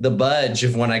on the budge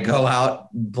of when I go out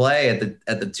and play on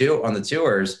the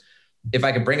tours. If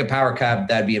I could bring a power cab,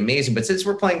 that'd be amazing. But since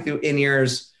we're playing through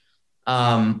in-ears,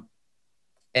 and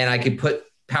I could put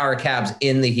power cabs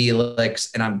in the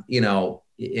Helix and I'm,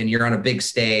 and you're on a big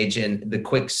stage and the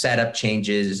quick setup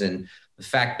changes and the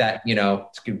fact that,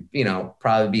 it's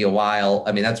probably be a while.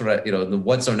 I mean, that's what the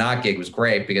What's So Not gig was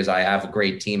great because I have a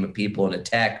great team of people and a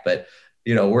tech, but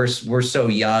we're so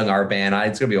young, our band.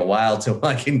 It's gonna be a while till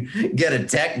I can get a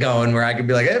tech going where I can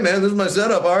be like, hey man, this is my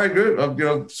setup. All right,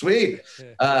 good. Sweet.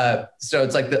 So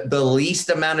it's like the least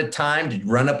amount of time to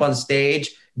run up on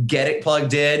stage, get it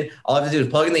plugged in. All I have to do is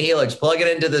plug in the Helix, plug it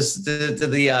into this to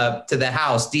the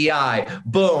house, DI.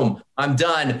 Boom, I'm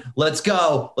done. Let's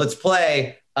go. Let's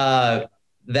play.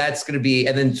 That's going to be,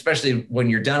 and then especially when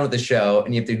you're done with the show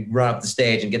and you have to run up the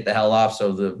stage and get the hell off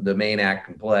so the main act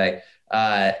can play.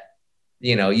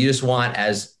 You just want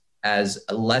as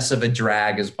less of a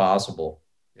drag as possible.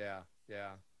 Yeah.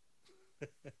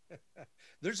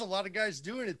 There's a lot of guys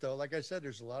doing it though. Like I said,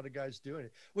 there's a lot of guys doing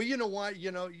it. Well, you know what?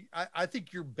 I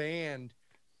think your band,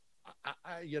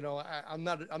 I'm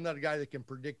not a guy that can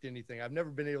predict anything. I've never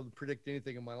been able to predict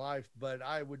anything in my life, but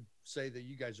I would say that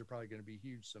you guys are probably going to be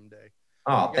huge someday.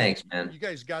 Oh, thanks, man. You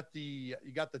guys got the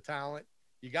talent,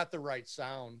 you got the right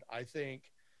sound, I think,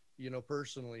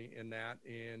 personally in that.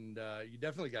 And you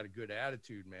definitely got a good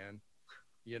attitude, man.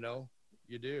 You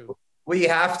do. Well, you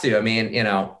have to. I mean,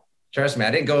 trust me,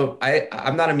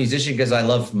 I'm not a musician because I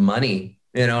love money.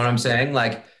 You know what I'm saying?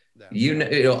 Like,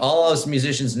 all us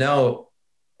musicians know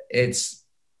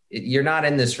you're not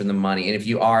in this for the money. And if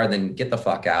you are, then get the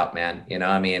fuck out, man. You're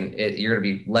going to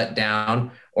be let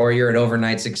down, or you're an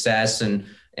overnight success and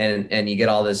you get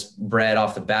all this bread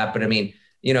off the bat. But I mean,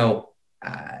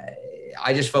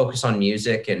 I just focus on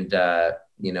music and, I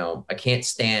can't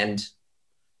stand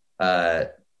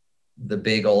the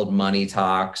big old money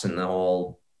talks and the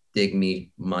whole dig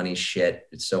me money shit.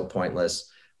 It's so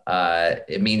pointless.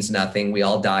 It means nothing. We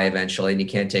all die eventually, and you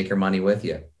can't take your money with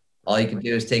you. All you can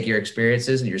do is take your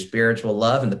experiences and your spiritual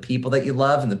love and the people that you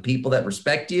love and the people that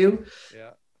respect you.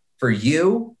 Yeah. For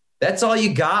you, that's all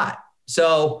you got.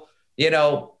 So,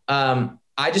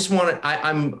 I just want to,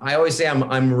 I always say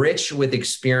I'm rich with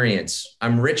experience.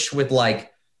 I'm rich with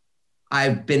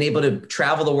I've been able to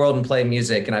travel the world and play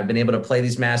music, and I've been able to play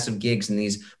these massive gigs and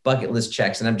these bucket list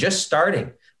checks, and I'm just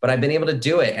starting, but I've been able to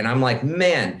do it. And I'm like,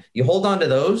 man, you hold on to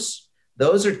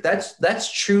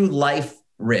that's true life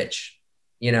rich.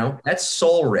 That's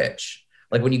soul rich.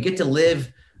 Like when you get to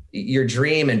live your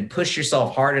dream and push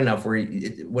yourself hard enough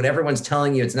when everyone's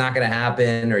telling you it's not going to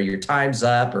happen or your time's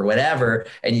up or whatever,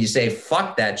 and you say,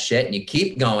 fuck that shit, and you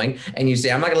keep going and you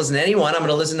say, I'm not going to listen to anyone. I'm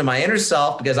going to listen to my inner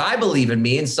self because I believe in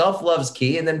me and self-love's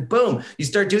key. And then boom, you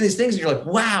start doing these things and you're like,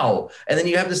 wow. And then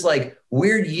you have this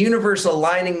weird universe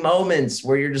aligning moments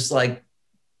where you're just like,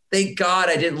 thank God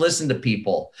I didn't listen to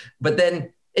people. But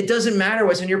then it doesn't matter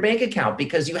what's in your bank account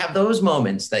because you have those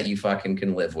moments that you fucking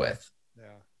can live with. Yeah.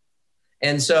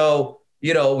 And so,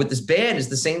 with this band, it's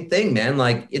the same thing, man.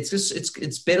 Like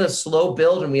it's been a slow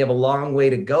build and we have a long way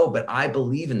to go, but I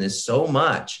believe in this so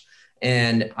much.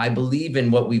 And I believe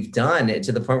in what we've done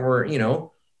to the point where,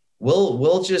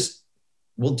 we'll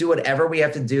do whatever we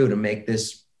have to do to make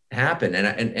this happen.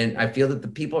 And I feel that the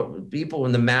people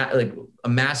in a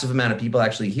massive amount of people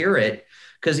actually hear it.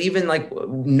 Because even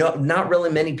not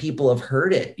really many people have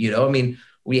heard it.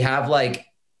 We have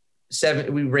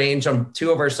we range on two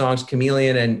of our songs,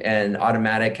 Chameleon and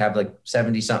Automatic, have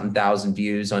 70-something thousand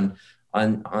views on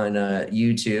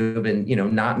YouTube,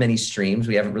 and not many streams.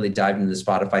 We haven't really dived into the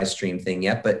Spotify stream thing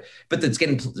yet, but it's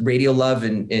getting radio love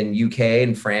in UK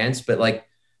and France. But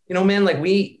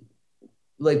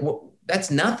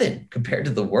that's nothing compared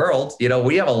to the world.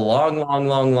 We have a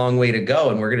long way to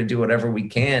go, and we're going to do whatever we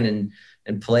can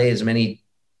and play as many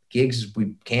gigs as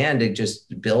we can to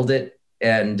just build it.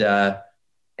 And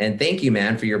thank you,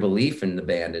 man, for your belief in the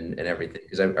band and everything.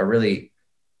 Because I really,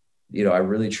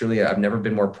 truly, I've never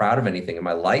been more proud of anything in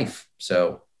my life.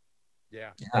 So, yeah.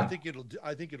 I think it'll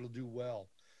do well.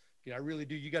 I really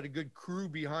do. You got a good crew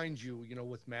behind you,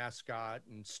 with Mascot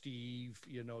and Steve,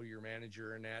 your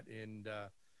manager and that. And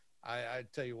I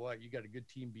tell you what, you got a good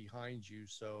team behind you.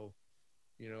 So,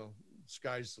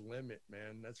 sky's the limit,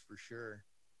 man. That's for sure.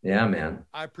 Yeah, man.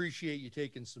 I appreciate you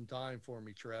taking some time for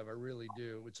me, Trev. I really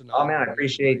do. It's an honor. Oh, man, I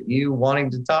appreciate you wanting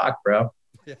to talk, bro.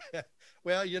 Yeah.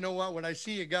 Well, you know what? When I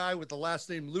see a guy with the last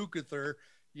name Lukather,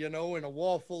 in a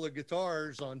wall full of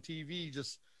guitars on TV,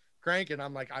 just cranking,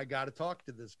 I'm like, I got to talk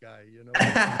to this guy,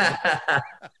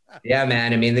 Yeah,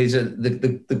 man. I mean, these are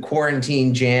the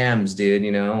quarantine jams, dude,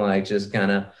 just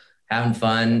kind of having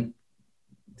fun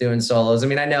doing solos. I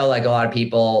mean, I know a lot of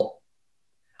people,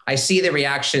 I see the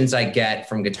reactions I get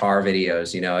from guitar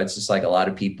videos, it's just a lot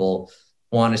of people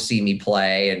want to see me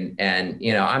play and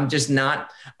I'm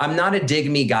not a dig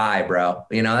me guy, bro.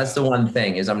 That's the one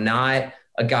thing is I'm not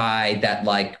a guy that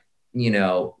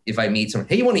if I meet someone,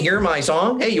 hey, you want to hear my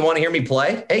song? Hey, you want to hear me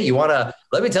play? Hey, let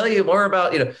me tell you more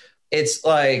about, it's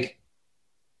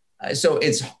so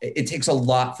it takes a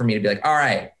lot for me to be like, all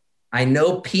right, I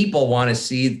know people want to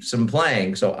see some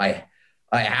playing, so I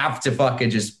have to fucking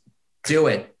just do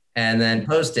it and then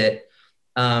post it.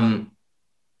 And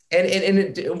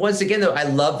once again, though, I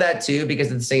love that too,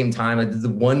 because at the same time, like, the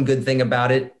one good thing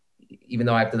about it, even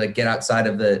though I have to like get outside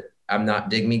of the I'm not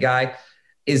dig me guy,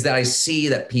 is that I see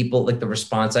that people, like, the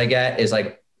response I get is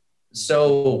like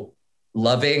so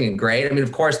loving and great. I mean,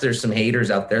 of course, there's some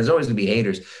haters out there. There's always gonna be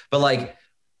haters, but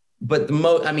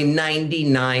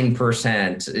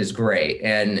 99% is great.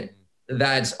 And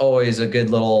that's always a good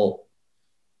little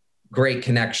great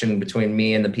connection between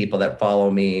me and the people that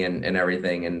follow me and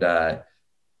everything. And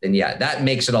yeah, that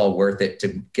makes it all worth it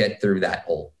to get through that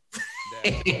whole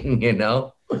thing, you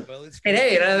know? Well, and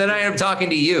hey, and then I end up talking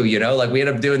to you, you know, like we end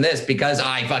up doing this because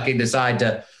I fucking decide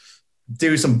to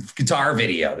do some guitar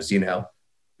videos, you know?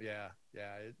 Yeah.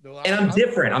 And I'm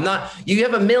different. I'm not, you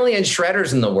have a million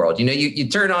shredders in the world. You know, you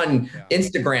turn on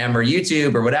Instagram or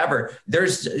YouTube or whatever,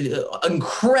 there's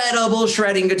incredible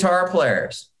shredding guitar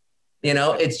players. You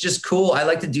know, it's just cool. I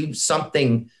like to do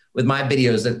something with my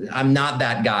videos. That I'm not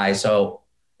that guy. So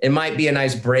it might be a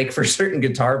nice break for certain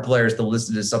guitar players to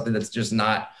listen to something that's just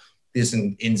not this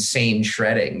insane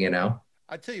shredding, you know?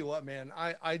 I tell you what, man,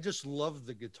 I just love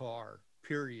the guitar,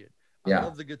 period. I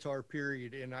love the guitar,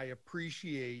 period. And I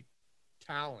appreciate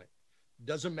talent.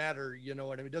 Doesn't matter, you know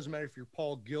what I mean? It doesn't matter if you're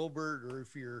Paul Gilbert or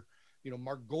if you're, you know,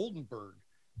 Mark Goldenberg,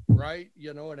 right?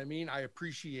 You know what I mean? I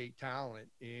appreciate talent.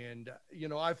 And, you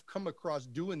know, I've come across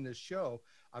doing this show,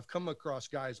 I've come across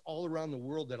guys all around the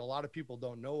world that a lot of people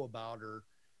don't know about, or,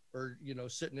 you know,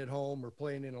 sitting at home or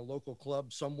playing in a local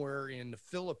club somewhere in the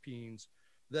Philippines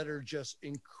that are just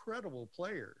incredible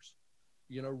players,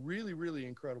 you know, really, really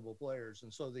incredible players.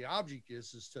 And so the object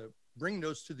is to bring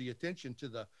those to the attention to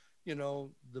the, you know,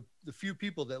 the few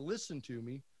people that listen to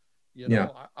me, you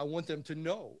know, I want them to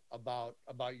know about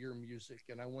your music,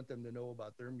 and I want them to know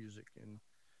about their music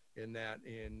and that,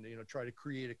 and, you know, try to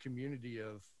create a community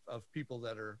of people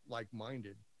that are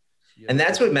like-minded. And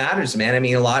that's what matters, man. I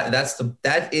mean,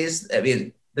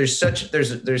 there's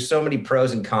so many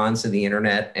pros and cons to the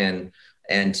internet and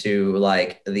to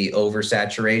like the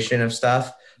oversaturation of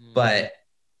stuff, but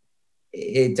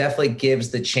it definitely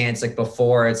gives the chance. Like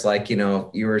before, it's like, you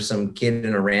know, you were some kid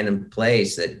in a random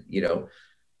place that, you know,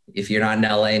 if you're not in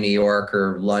LA, New York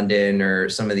or London or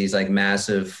some of these like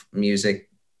massive music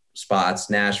spots,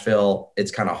 Nashville,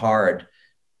 it's kind of hard.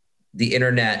 The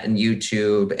internet and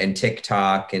YouTube and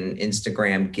TikTok and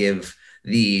Instagram give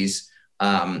these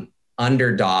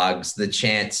underdogs the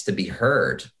chance to be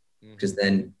heard, because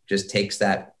then just takes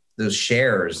those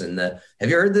shares and have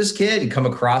you heard this kid? You come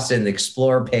across it in the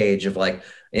Explore page of like,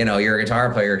 you know, you're a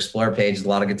guitar player, Explore page is a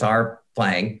lot of guitar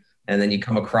playing. And then you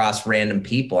come across random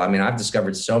people. I mean, I've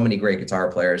discovered so many great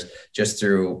guitar players just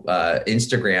through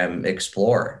Instagram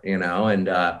Explore, you know, and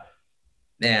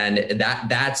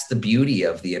that's the beauty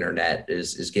of the internet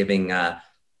is giving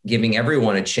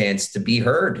everyone a chance to be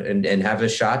heard and have a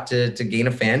shot to gain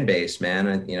a fan base, man.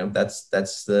 And, you know, that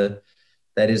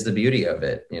is the beauty of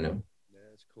it, you know?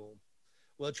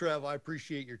 Well, Trev, I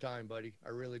appreciate your time, buddy. I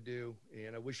really do.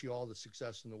 And I wish you all the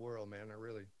success in the world, man. I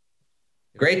really.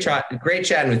 Great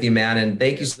chatting with you, man. And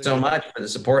thank you so much for the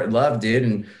support and love, dude.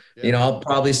 And, you know, I'll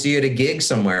probably see you at a gig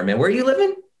somewhere, man. Where are you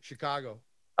living? Chicago.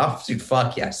 Oh, dude,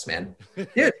 fuck yes, man.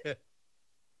 Dude,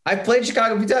 I played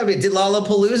Chicago a few times. I did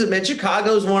Lollapalooza, man.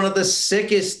 Chicago's one of the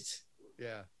sickest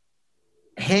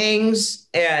hangs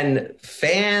and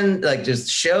like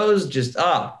just shows. Just,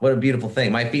 what a beautiful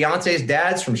thing. My fiance's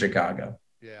dad's from Chicago.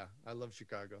 Yeah, I love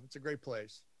Chicago. It's a great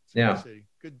place. It's a great city.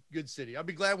 Good city. I'll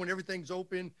be glad when everything's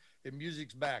open and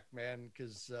music's back, man,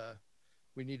 because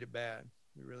we need it bad.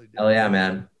 We really do. Hell yeah,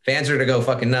 man. Fans are to go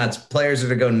fucking nuts. Players are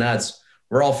to go nuts.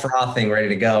 We're all frothing, ready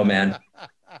to go, man.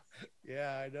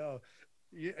 Yeah, I know.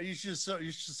 You should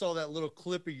saw that little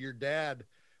clip of your dad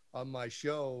on my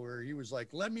show where he was like,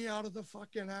 "Let me out of the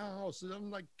fucking house," and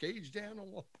I'm like, caged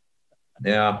animal.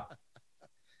 Yeah.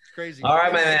 It's crazy. All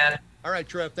right, my man. All right,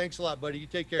 Trev. Thanks a lot, buddy. You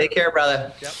take care. Take care,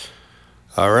 brother. Yep.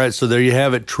 All right, so there you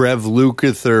have it, Trev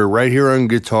Lukather, right here on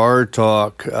Guitar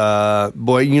Talk.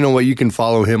 Boy, you know what? You can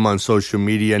follow him on social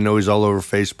media. I know he's all over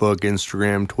Facebook,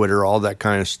 Instagram, Twitter, all that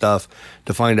kind of stuff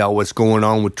to find out what's going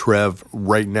on with Trev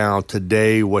right now,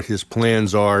 today, what his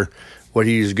plans are, what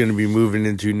he's going to be moving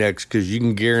into next, because you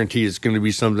can guarantee it's going to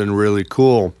be something really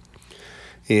cool.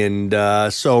 And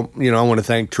so, you know, I want to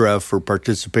thank Trev for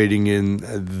participating in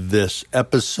this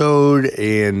episode,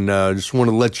 and just want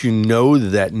to let you know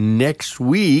that next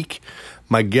week,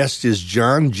 my guest is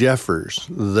John Jeffers,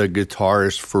 the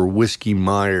guitarist for Whiskey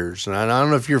Myers. And I don't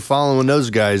know if you're following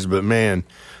those guys, but man,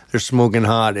 they're smoking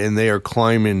hot, and they are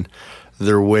climbing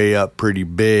their way up pretty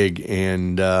big.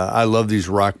 And I love these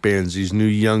rock bands, these new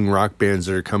young rock bands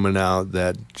that are coming out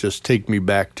that just take me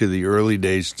back to the early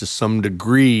days to some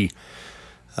degree.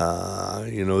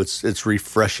 It's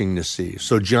refreshing to see.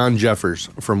 So John Jeffers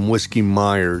from Whiskey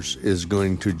Myers is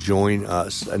going to join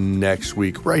us next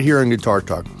week right here on Guitar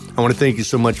Talk. I want to thank you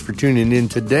so much for tuning in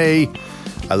today.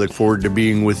 I look forward to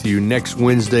being with you next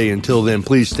Wednesday. Until then,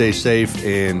 please stay safe,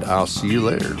 and I'll see you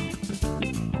later.